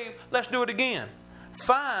what you believe. Let's do it again.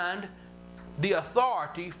 Find the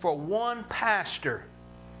authority for one pastor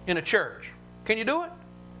in a church. Can you do it?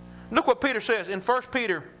 Look what Peter says in 1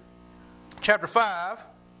 Peter chapter 5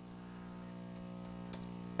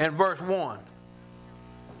 and verse 1.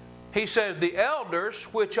 He says, "The elders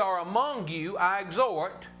which are among you I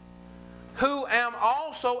exhort, who am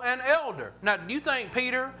also an elder." Now, do you think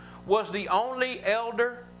Peter was the only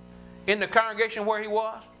elder in the congregation where he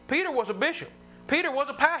was? Peter was a bishop. Peter was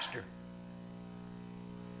a pastor.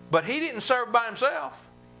 But he didn't serve by himself,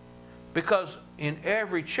 because in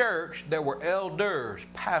every church there were elders,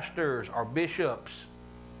 pastors, or bishops.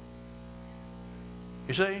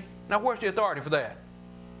 You see? Now, where's the authority for that?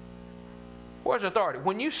 Where's the authority?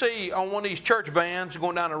 When you see on one of these church vans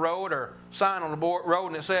going down the road or sign on the road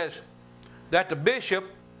and it says that the bishop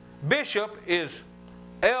is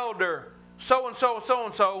elder so-and-so,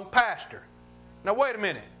 so-and-so pastor. Now, wait a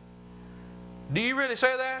minute. Do you really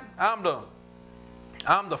say that?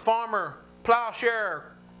 I'm the farmer,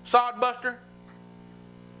 plowshare, sodbuster?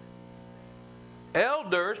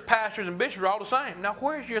 Elders, pastors, and bishops are all the same. Now,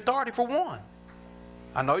 where's your authority for one?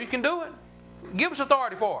 I know you can do it. Give us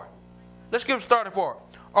authority for it. Let's give us authority for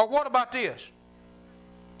it. Or what about this?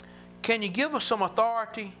 Can you give us some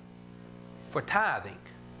authority for tithing?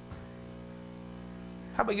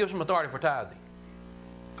 How about give us some authority for tithing?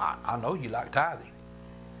 I know you like tithing.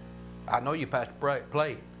 I know you pass the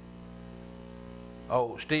plate.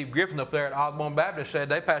 Oh, Steve Griffin up there at Osborne Baptist said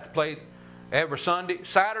they pass the plate every Sunday,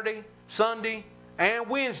 Saturday, Sunday, and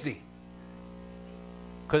Wednesday.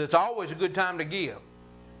 Because it's always a good time to give.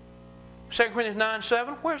 2 Corinthians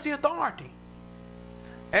 9:7, where's the authority?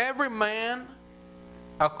 Every man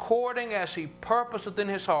according as he purposeth in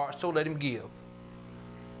his heart, so let him give.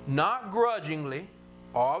 Not grudgingly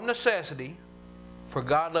or of necessity, for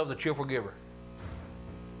God loves a cheerful giver.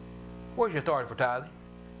 Where's your authority for tithing?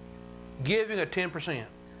 Giving a 10%.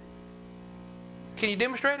 Can you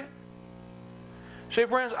demonstrate it? See,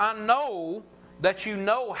 friends, I know that you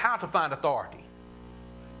know how to find authority.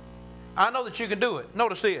 I know that you can do it.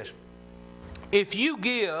 Notice this. If you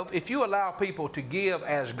allow people to give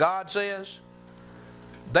as God says,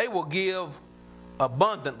 they will give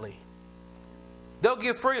abundantly. They'll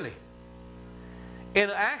give freely. In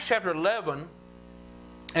Acts chapter 11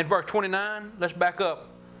 and verse 29, let's back up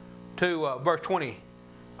to verse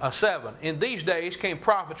 27. In these days came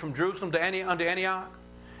prophets from Jerusalem unto Antioch,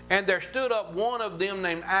 and there stood up one of them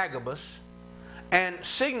named Agabus, and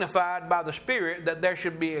signified by the Spirit that there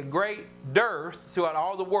should be a great dearth throughout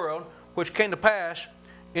all the world, which came to pass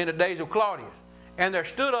in the days of Claudius. And there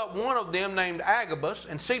stood up one of them named Agabus,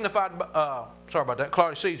 and signified,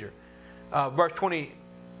 Claudius Caesar. Verse 29.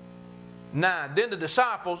 Then the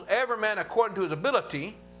disciples, every man according to his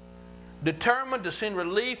ability, determined to send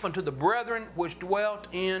relief unto the brethren which dwelt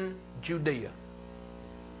in Judea.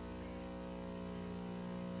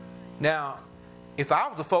 Now, if I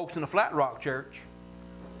was the folks in the Flat Rock Church,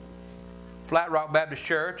 Flat Rock Baptist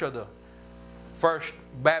Church, or the First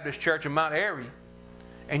Baptist Church in Mount Airy,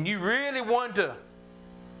 and you really wanted to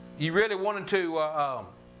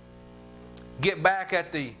get back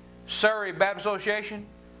at the Surry Baptist Association,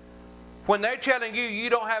 when they're telling you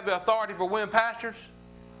you don't have the authority for women pastors,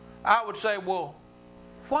 I would say, well,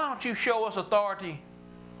 why don't you show us authority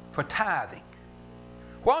for tithing?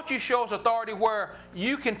 Why don't you show us authority where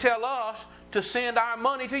you can tell us to send our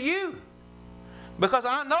money to you? Because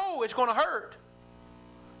I know it's going to hurt.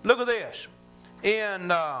 Look at this.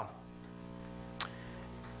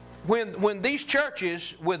 When these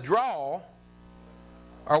churches withdraw,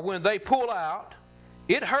 or when they pull out,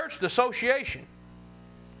 it hurts the association.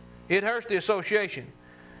 It hurts the association.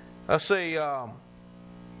 Let's see.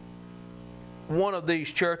 One of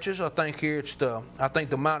these churches, I think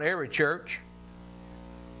the Mount Airy Church.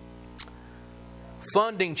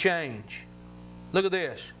 Funding change. Look at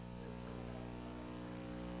this.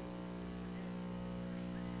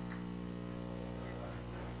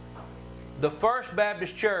 The First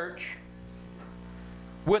Baptist Church,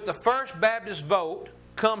 with the First Baptist vote,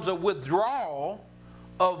 comes a withdrawal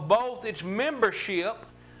of both its membership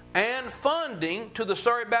and funding to the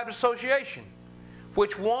Surry Baptist Association,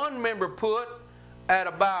 which one member put at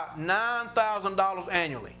about $9,000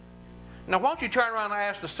 annually. Now, why don't you turn around and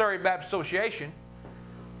ask the Surry Baptist Association,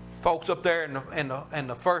 folks up there in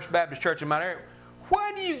the First Baptist Church in Mount Airy,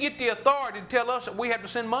 where do you get the authority to tell us that we have to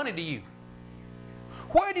send money to you?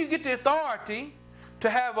 Where do you get the authority to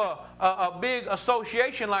have a big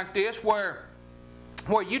association like this where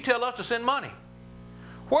you tell us to send money?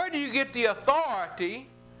 Where do you get the authority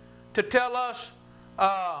to tell us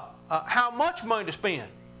how much money to spend?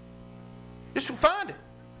 Just find it.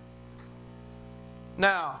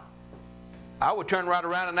 Now, I would turn right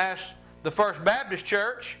around and ask the First Baptist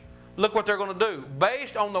Church, look what they're going to do.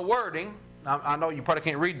 Based on the wording, I know you probably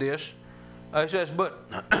can't read this. It says,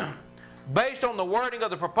 but based on the wording of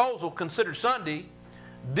the proposal considered Sunday,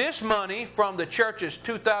 this money from the church's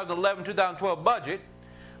 2011-2012 budget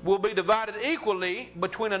will be divided equally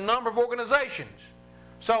between a number of organizations.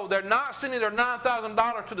 So they're not sending their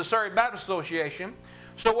 $9,000 to the Surry Baptist Association.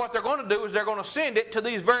 So what they're going to do is they're going to send it to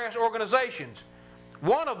these various organizations.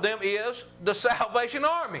 One of them is the Salvation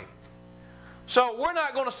Army. So we're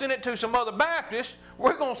not going to send it to some other Baptists.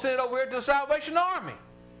 We're going to send it over here to the Salvation Army.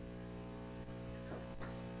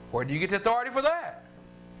 Where do you get the authority for that?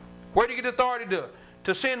 Where do you get the authority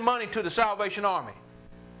to send money to the Salvation Army?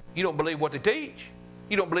 You don't believe what they teach.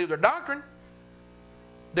 You don't believe their doctrine.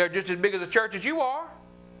 They're just as big as a church as you are.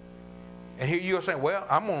 And here you are saying, well,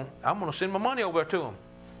 I'm gonna send my money over to them.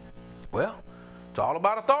 Well, it's all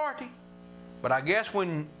about authority. But I guess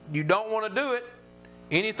when you don't want to do it,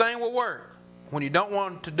 anything will work. When you don't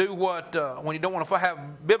want to do when you don't want to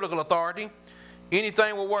have biblical authority,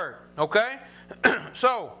 anything will work. Okay?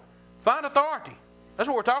 So, find authority. That's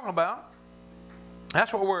what we're talking about.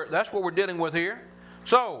 That's what we're dealing with here.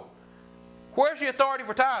 So, where's the authority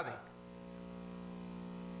for tithing?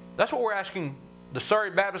 That's what we're asking the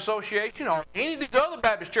Surry Baptist Association or any of these other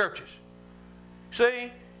Baptist churches.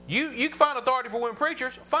 See, you can find authority for women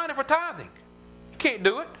preachers. Find it for tithing. You can't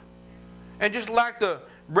do it. And just like the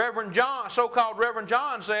Reverend John, so-called Reverend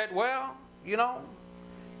John said, well,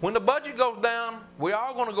 when the budget goes down, we're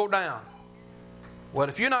all going to go down. Well,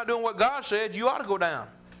 if you're not doing what God said, you ought to go down.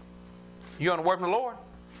 You want to work from the Lord?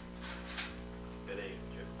 Good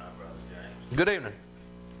evening, my brother James. Good evening.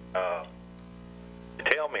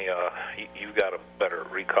 Tell me, you got a better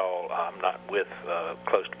recall. I'm not with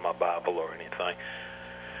close to my Bible or anything.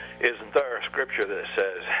 Isn't there a scripture that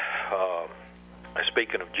says,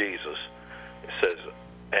 speaking of Jesus, it says,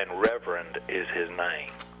 and reverend is his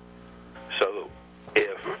name. So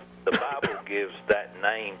if the Bible gives that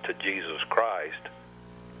name to Jesus Christ,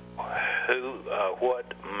 what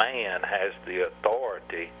man has the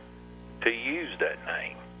authority to use that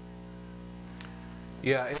name?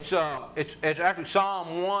 Yeah, it's actually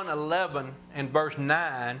Psalm 111 and verse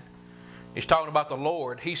 9. It's talking about the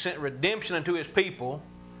Lord. He sent redemption unto his people.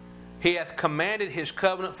 He hath commanded his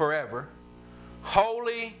covenant forever.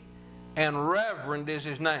 Holy and reverend is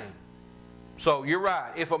his name. So you're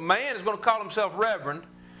right. If a man is going to call himself reverend,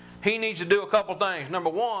 he needs to do a couple things. Number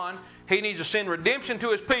one, he needs to send redemption to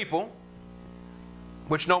his people,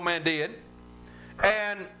 which no man did.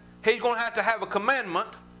 And he's going to have a commandment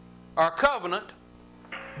or a covenant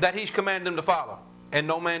that he's commanded them to follow. And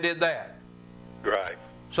no man did that. Right.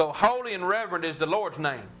 So holy and reverend is the Lord's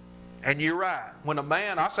name. And you're right. When a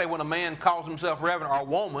man calls himself reverend, or a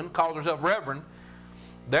woman calls herself reverend,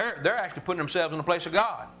 they're actually putting themselves in the place of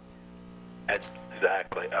God.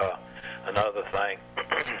 Exactly. Another thing,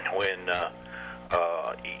 when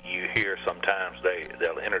you hear sometimes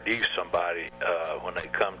they'll introduce somebody when they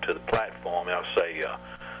come to the platform, they'll say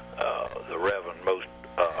the Reverend,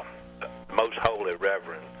 most holy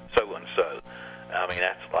Reverend so and so. I mean,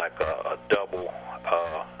 that's like a double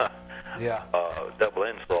double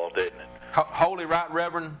insult, isn't it? Holy Right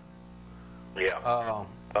Reverend. Yeah.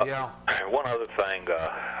 Yeah. One other thing,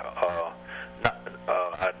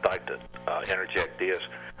 I'd like to interject this.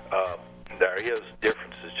 There is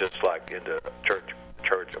differences, just like in the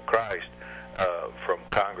Church of Christ, from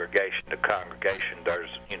congregation to congregation. There's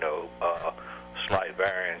slight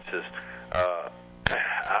variances.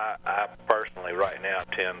 I personally right now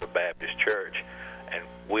attend the Baptist church, and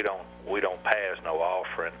we don't pass no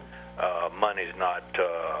offering. Money's not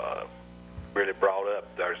really brought up.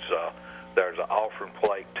 There's an offering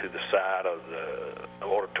plate to the side of the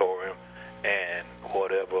auditorium, and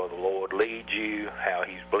whatever the Lord leads you, how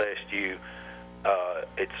He's blessed you,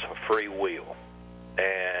 it's a free will.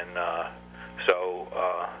 And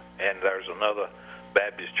and there's another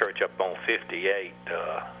Baptist church up on 58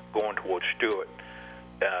 going towards Stewart.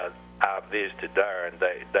 I visited there, and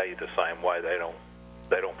they the same way. They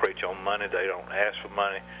don't preach on money. They don't ask for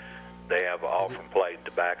money. They have an offering plate at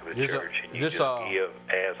the back of the church, and you just give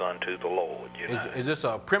as unto the Lord. Is this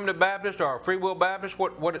a primitive Baptist or a free will Baptist?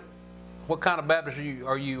 What kind of Baptist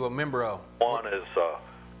are you a member of? One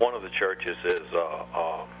of the churches is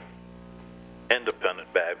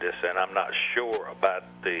independent Baptist, and I'm not sure about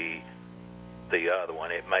the other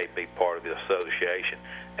one. It may be part of the association.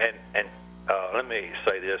 And let me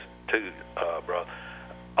say this too, brother.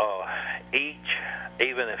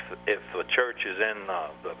 Even if the church is in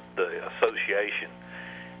the association,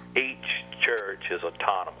 each church is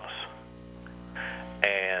autonomous,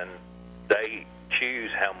 and they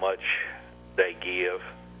choose how much they give,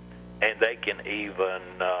 and they can even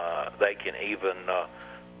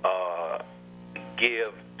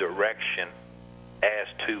give direction as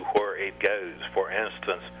to where it goes. For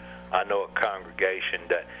instance, I know a congregation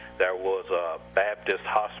that there was a Baptist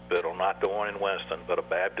hospital, not the one in Winston, but a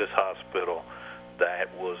Baptist hospital that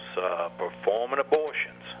was performing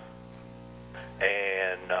abortions,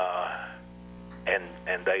 and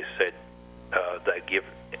they said they give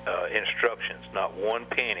instructions. Not one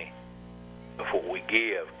penny of what we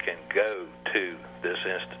give can go to this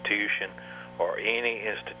institution or any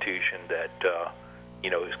institution that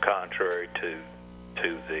is contrary to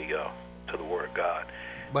the Word of God.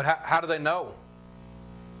 But how do they know?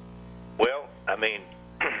 Well, I mean,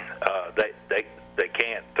 they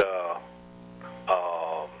can't.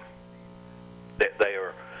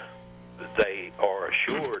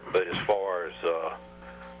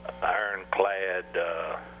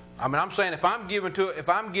 I mean, I'm saying if I'm given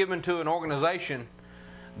to an organization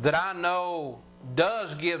that I know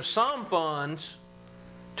does give some funds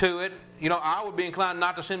to it, I would be inclined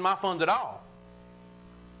not to send my funds at all,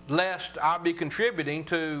 lest I be contributing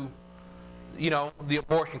to, the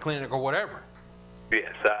abortion clinic or whatever.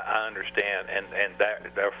 Yes, I understand, and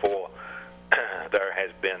therefore there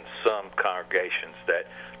has been some congregations that,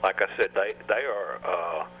 like I said, they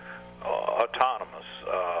are autonomous,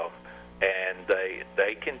 and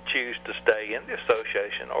they can choose to stay in the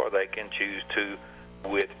association or they can choose to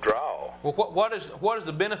withdraw. Well, what is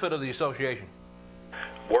the benefit of the association?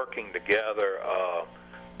 Working together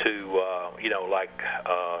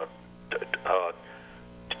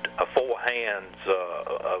four hands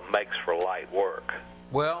makes for light work.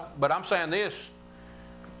 Well, but I'm saying this.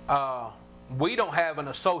 We don't have an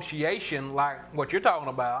association like what you're talking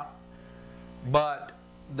about, but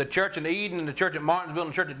the church in Eden and the church at Martinsville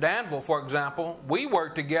and the church at Danville, for example, we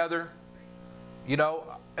work together, in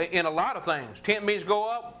a lot of things. Tent meetings go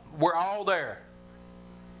up, we're all there.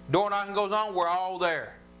 Door knocking goes on, we're all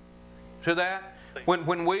there. See that?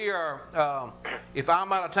 When we are, if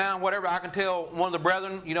I'm out of town, whatever, I can tell one of the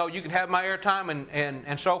brethren, you can have my airtime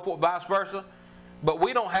and so forth, vice versa. But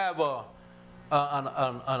we don't have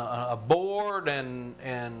a board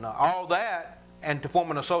and all that, and to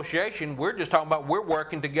form an association. We're just talking about we're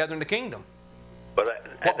working together in the kingdom. But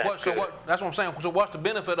that's what I'm saying. So what's the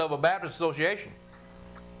benefit of a Baptist association?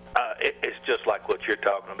 It's just like what you're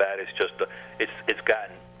talking about. It's just it's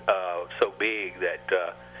gotten so big that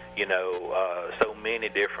so many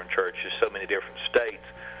different churches, so many different states,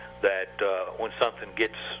 that when something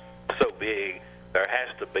gets so big, there has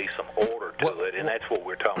to be some order to it, and that's what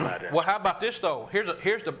we're talking about. Well, how about this though?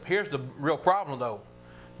 Here's the real problem though.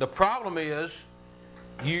 The problem is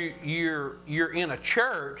you're in a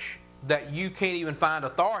church that you can't even find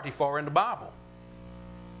authority for in the Bible.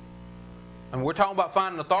 And we're talking about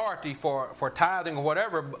finding authority for tithing or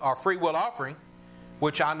whatever, or free will offering,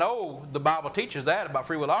 which I know the Bible teaches that about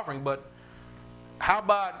free will offering. But how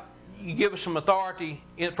about you give us some authority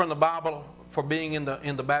from the Bible for being in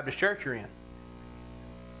the Baptist church you're in?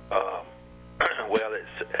 Well,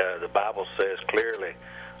 the Bible says clearly,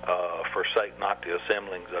 forsake not the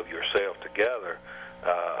assemblings of yourself together,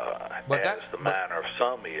 as the manner of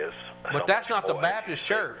some is. But that's not the Baptist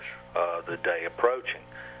church. The day approaching.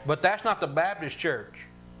 But that's not the Baptist church.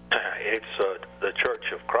 It's the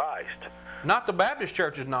Church of Christ. Not the Baptist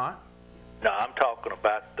church is not. No, I'm talking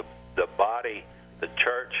about the body, the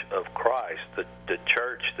Church of Christ, the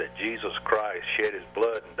church that Jesus Christ shed His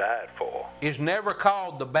blood and died for. Is never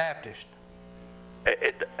called the Baptist.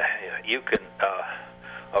 You can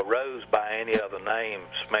a rose by any other name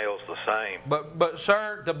smells the same. But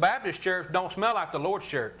sir, the Baptist church don't smell like the Lord's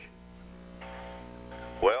church.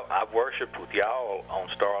 Well, I've worshipped with y'all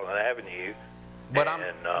on Starling Avenue. But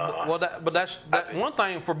that's one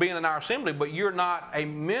thing for being in our assembly. But you're not a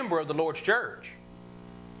member of the Lord's church.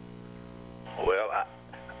 Well,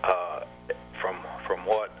 from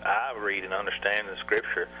what I read and understand in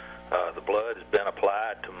Scripture, the blood has been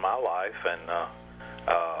applied to my life, and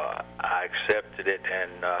I accepted it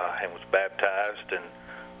and was baptized,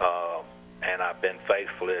 and I've been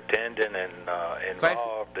faithfully attending and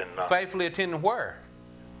involved. Faithfully attending where?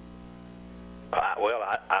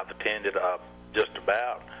 I've attended just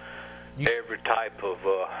about every type of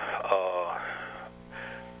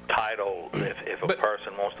title. If a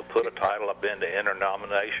person wants to put a title, I've been to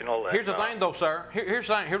interdenominational. Here's the thing, though, sir. Here's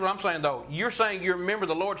what I'm saying, though. You're saying you're a member of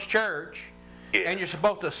the Lord's church, yes, and you're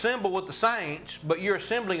supposed to assemble with the saints, but you're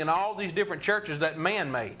assembling in all these different churches that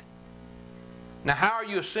man made. Now, how are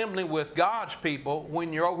you assembling with God's people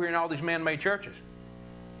when you're over here in all these man-made churches?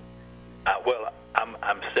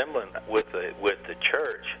 I'm assembling with the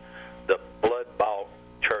church, the blood-bought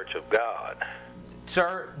church of God.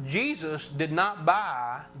 Sir, Jesus did not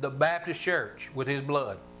buy the Baptist church with His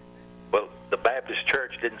blood. Well, the Baptist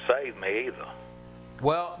church didn't save me either.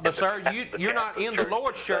 Well, but sir, you're not in the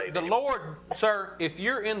Lord's church. The Lord, sir, if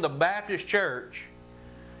you're in the Baptist church,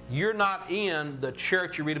 you're not in the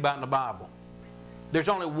church you read about in the Bible. There's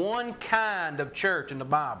only one kind of church in the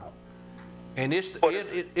Bible, and it's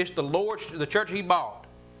the Lord's, the church He bought.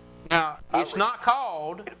 Now, it's not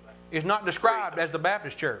described as the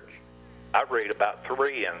Baptist church. I read about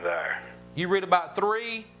 3 in there. You read about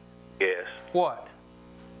 3? Yes. What?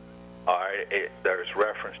 All right. There's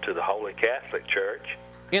reference to the Holy Catholic Church.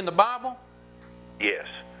 In the Bible? Yes.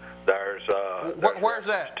 There's where's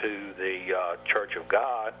that? To the Church of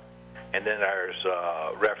God, and then there's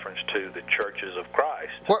reference to the churches of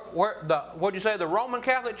Christ. What'd you say? The Roman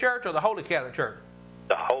Catholic Church or the Holy Catholic Church?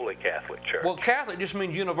 The Holy Catholic Church. Well, Catholic just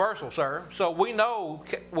means universal, sir. So we know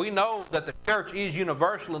that the church is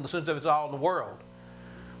universal in the sense of it's all in the world.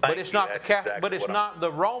 But it's not the Catholic. But it's not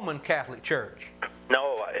the Roman Catholic Church.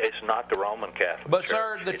 No, it's not the Roman Catholic but Church.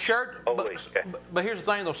 Sir, the it's church. But here's the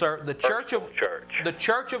thing, though, sir. The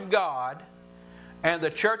Church of God, and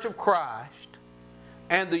the Church of Christ,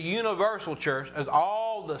 and the Universal Church is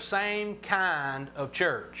all the same kind of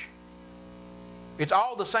church. It's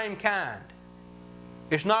all the same kind.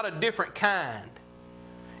 It's not a different kind.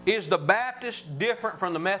 Is the Baptist different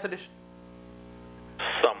from the Methodist?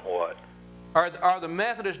 Somewhat. Are the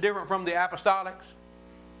Methodists different from the Apostolics?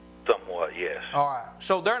 Somewhat, yes. All right.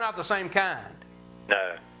 So they're not the same kind.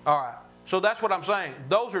 No. All right. So that's what I'm saying.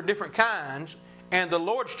 Those are different kinds, and the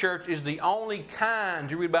Lord's Church is the only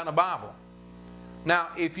kind you read about in the Bible. Now,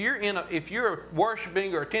 if you're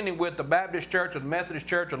worshiping or attending with the Baptist Church or the Methodist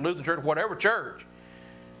Church or Lutheran Church, whatever church,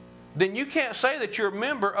 then you can't say that you're a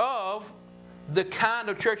member of the kind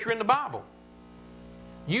of church you're in the Bible.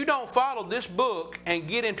 You don't follow this book and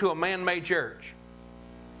get into a man-made church.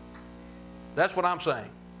 That's what I'm saying.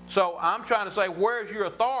 So I'm trying to say, where's your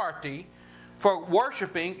authority for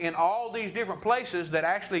worshiping in all these different places that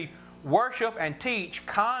actually worship and teach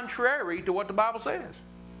contrary to what the Bible says?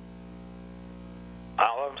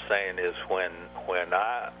 All I'm saying is when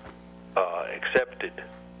I accepted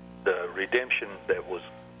the redemption that was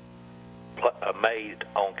made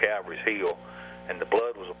on Calvary's Hill, and the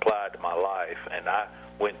blood was applied to my life, and I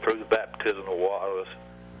went through the baptismal waters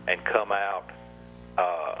and come out,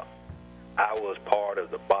 I was part of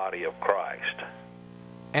the body of Christ.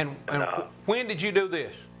 And when did you do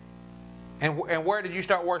this? And where did you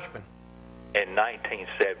start worshiping? In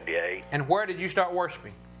 1978. And where did you start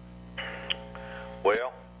worshiping?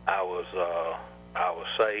 Well, I was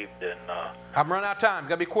saved in. I'm running out of time.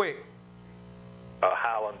 Got to be quick.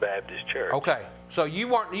 Highland Baptist Church. Okay, so you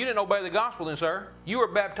didn't obey the gospel then, sir. You were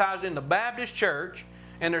baptized in the Baptist Church,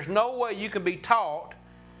 and there's no way you can be taught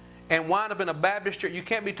and wind up in a Baptist church. You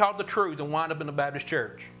can't be taught the truth and wind up in the Baptist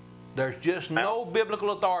church. There's just no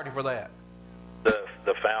biblical authority for that.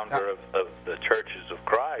 The founder of the Churches of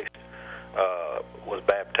Christ was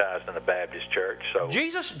baptized in the Baptist church. So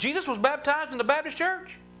Jesus was baptized in the Baptist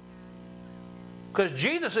church? Because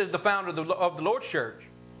Jesus is the founder of the Lord's church.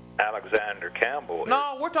 Alexander Campbell.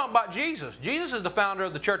 No, we're talking about Jesus. Jesus is the founder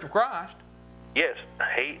of the Church of Christ. Yes,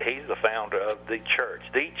 he's the founder of the church.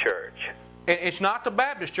 The church. And it's not the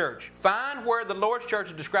Baptist church. Find where the Lord's church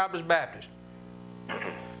is described as Baptist.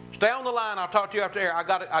 Stay on the line. I'll talk to you after air. I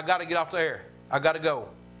got to get off the air. I got to go.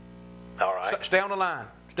 All right. Stay on the line.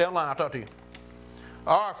 Stay on the line. I'll talk to you.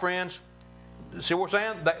 All right, friends. See what we're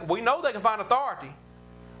saying? We know they can find authority.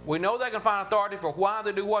 We know they can find authority for why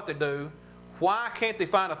they do what they do. Why can't they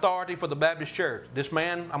find authority for the Baptist church? This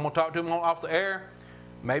man, I'm going to talk to him off the air.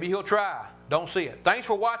 Maybe he'll try. Don't see it. Thanks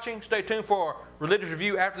for watching. Stay tuned for Religious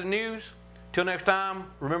Review after the news. Till next time,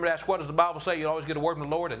 remember to ask, what does the Bible say? You'll always get a word from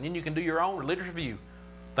the Lord, and then you can do your own Religious Review.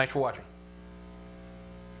 Thanks for watching.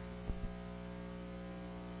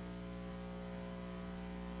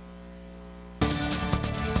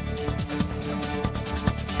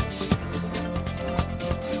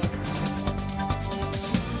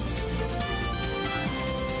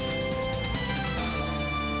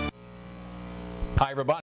 Hi, everybody.